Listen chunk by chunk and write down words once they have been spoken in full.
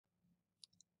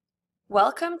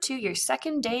Welcome to your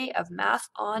second day of Math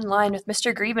Online with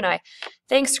Mr. Grieve and I.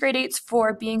 Thanks, grade 8s,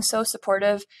 for being so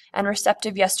supportive and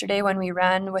receptive yesterday when we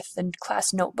ran with the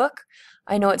class notebook.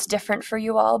 I know it's different for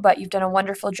you all, but you've done a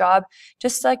wonderful job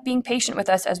just like being patient with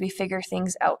us as we figure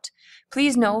things out.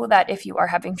 Please know that if you are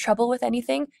having trouble with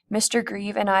anything, Mr.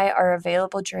 Grieve and I are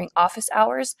available during office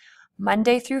hours,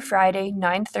 Monday through Friday,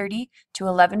 9:30 to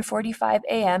 11:45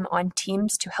 a.m. on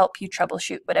Teams to help you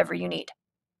troubleshoot whatever you need.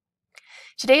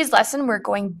 Today's lesson, we're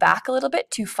going back a little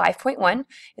bit to 5.1.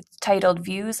 It's titled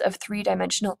Views of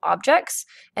Three-Dimensional Objects.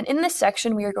 And in this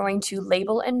section, we are going to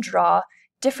label and draw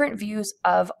different views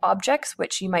of objects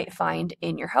which you might find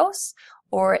in your house,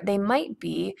 or they might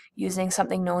be using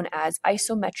something known as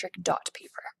isometric dot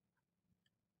paper.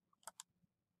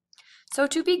 So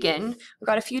to begin, we've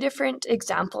got a few different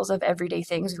examples of everyday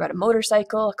things. We've got a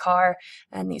motorcycle, a car,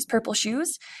 and these purple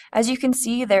shoes. As you can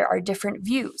see, there are different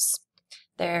views.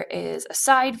 There is a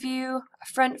side view, a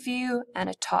front view, and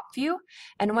a top view.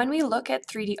 And when we look at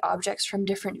 3D objects from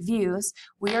different views,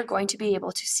 we are going to be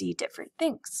able to see different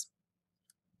things.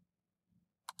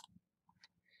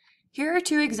 Here are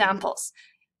two examples.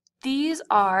 These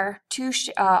are two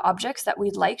objects that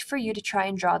we'd like for you to try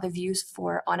and draw the views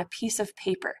for on a piece of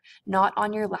paper, not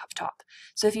on your laptop.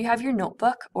 So if you have your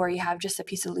notebook or you have just a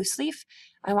piece of loose leaf,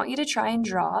 I want you to try and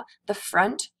draw the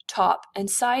front, top, and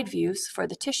side views for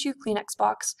the tissue Kleenex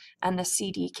box and the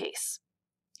CD case.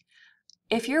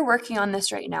 If you're working on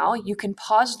this right now, you can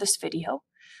pause this video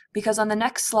because on the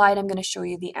next slide I'm going to show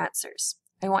you the answers.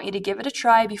 I want you to give it a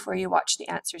try before you watch the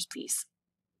answers, please.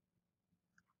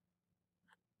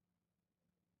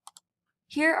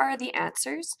 Here are the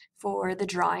answers for the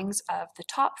drawings of the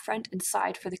top, front, and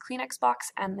side for the Kleenex box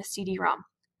and the CD-ROM.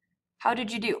 How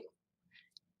did you do?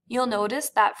 You'll notice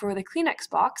that for the Kleenex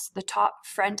box, the top,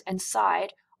 front, and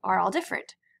side are all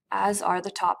different, as are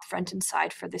the top, front, and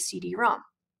side for the CD-ROM.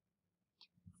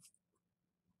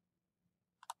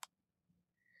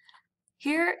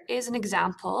 Here is an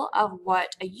example of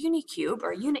what a Unicube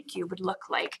or unit cube would look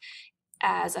like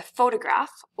as a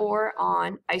photograph or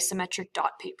on isometric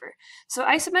dot paper. So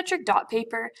isometric dot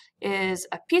paper is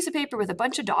a piece of paper with a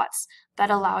bunch of dots that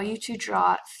allow you to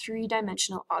draw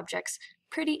three-dimensional objects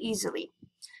pretty easily.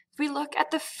 If we look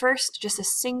at the first, just a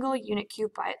single unit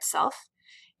cube by itself,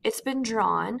 it's been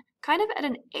drawn kind of at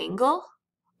an angle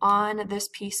on this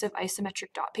piece of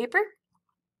isometric dot paper.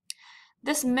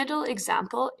 This middle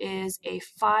example is a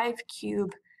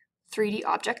 5-cube 3D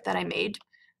object that I made.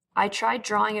 I tried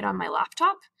drawing it on my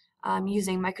laptop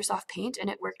using Microsoft Paint, and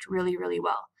it worked really, really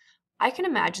well. I can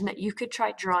imagine that you could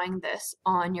try drawing this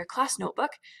on your class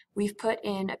notebook. We've put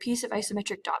in a piece of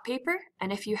isometric dot paper,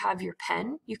 and if you have your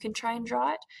pen, you can try and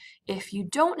draw it. If you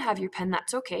don't have your pen,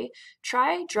 that's okay.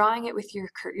 Try drawing it with your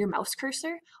mouse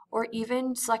cursor, or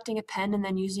even selecting a pen and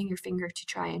then using your finger to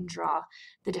try and draw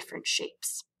the different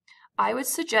shapes. I would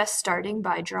suggest starting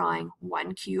by drawing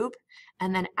one cube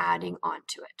and then adding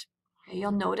onto it.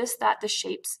 You'll notice that the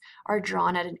shapes are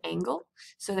drawn at an angle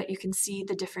so that you can see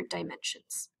the different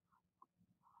dimensions.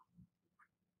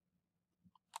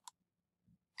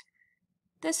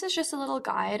 This is just a little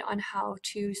guide on how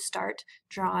to start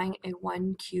drawing a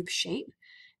 1-cube shape.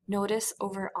 Notice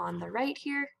over on the right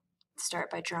here, start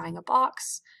by drawing a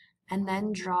box and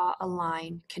then draw a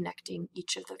line connecting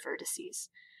each of the vertices.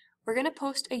 We're going to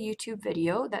post a YouTube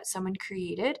video that someone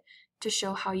created to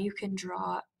show how you can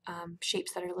draw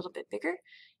shapes that are a little bit bigger.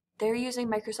 They're using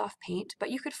Microsoft Paint, but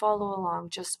you could follow along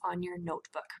just on your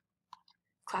notebook,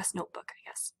 class notebook, I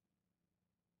guess.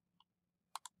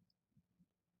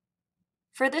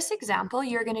 For this example,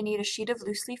 you're going to need a sheet of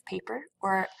loose leaf paper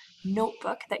or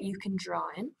notebook that you can draw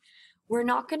in. We're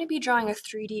not going to be drawing a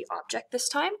 3D object this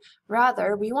time.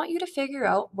 Rather, we want you to figure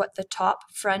out what the top,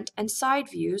 front, and side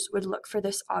views would look for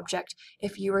this object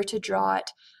if you were to draw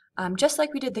it just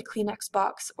like we did the Kleenex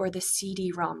box or the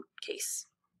CD-ROM case.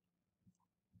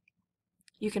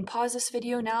 You can pause this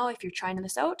video now if you're trying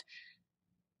this out.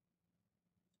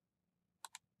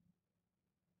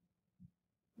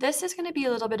 This is going to be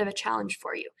a little bit of a challenge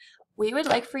for you. We would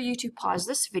like for you to pause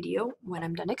this video when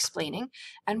I'm done explaining,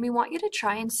 and we want you to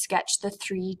try and sketch the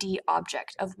 3D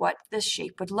object of what this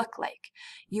shape would look like.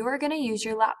 You are going to use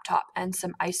your laptop and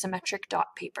some isometric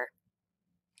dot paper.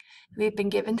 We've been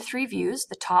given 3 views,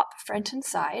 the top, front, and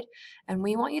side, and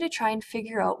we want you to try and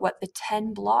figure out what the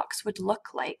 10 blocks would look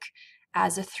like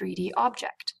as a 3D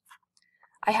object.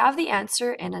 I have the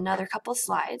answer in another couple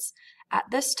slides. At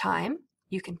this time,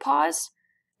 you can pause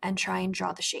and try and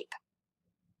draw the shape.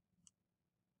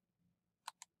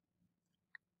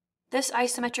 This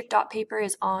isometric dot paper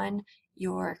is on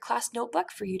your class notebook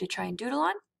for you to try and doodle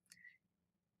on.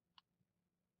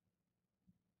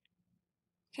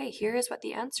 Okay, here is what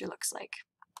the answer looks like.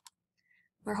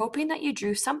 We're hoping that you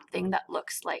drew something that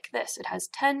looks like this. It has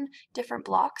 10 different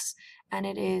blocks and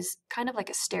it is kind of like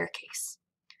a staircase.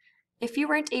 If you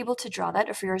weren't able to draw that,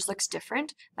 if yours looks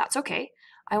different, that's okay.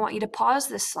 I want you to pause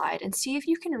this slide and see if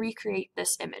you can recreate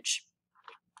this image.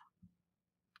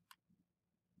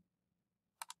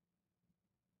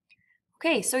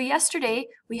 Okay, so yesterday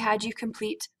we had you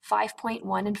complete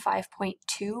 5.1 and 5.2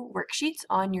 worksheets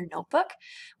on your notebook.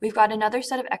 We've got another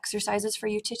set of exercises for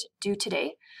you to do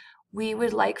today. We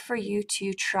would like for you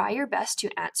to try your best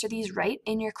to answer these right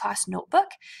in your class notebook.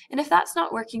 And if that's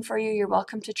not working for you, you're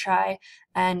welcome to try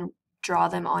and draw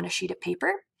them on a sheet of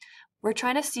paper. We're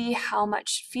trying to see how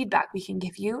much feedback we can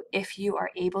give you if you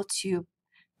are able to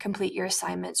complete your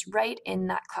assignments right in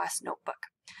that class notebook.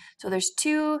 So there's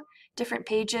 2 different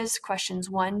pages, questions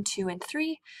 1, 2, and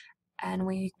 3, and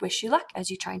we wish you luck as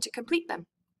you're trying to complete them.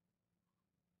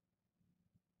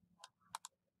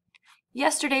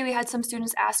 Yesterday, we had some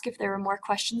students ask if there were more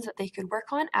questions that they could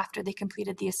work on after they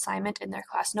completed the assignment in their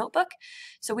class notebook.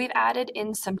 So we've added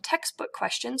in some textbook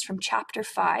questions from chapter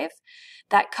 5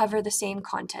 that cover the same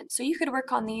content. So you could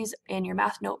work on these in your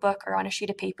math notebook or on a sheet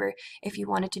of paper if you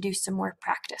wanted to do some more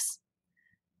practice.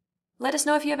 Let us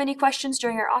know if you have any questions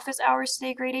during our office hours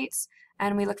today, grade 8s,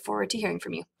 and we look forward to hearing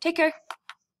from you. Take care.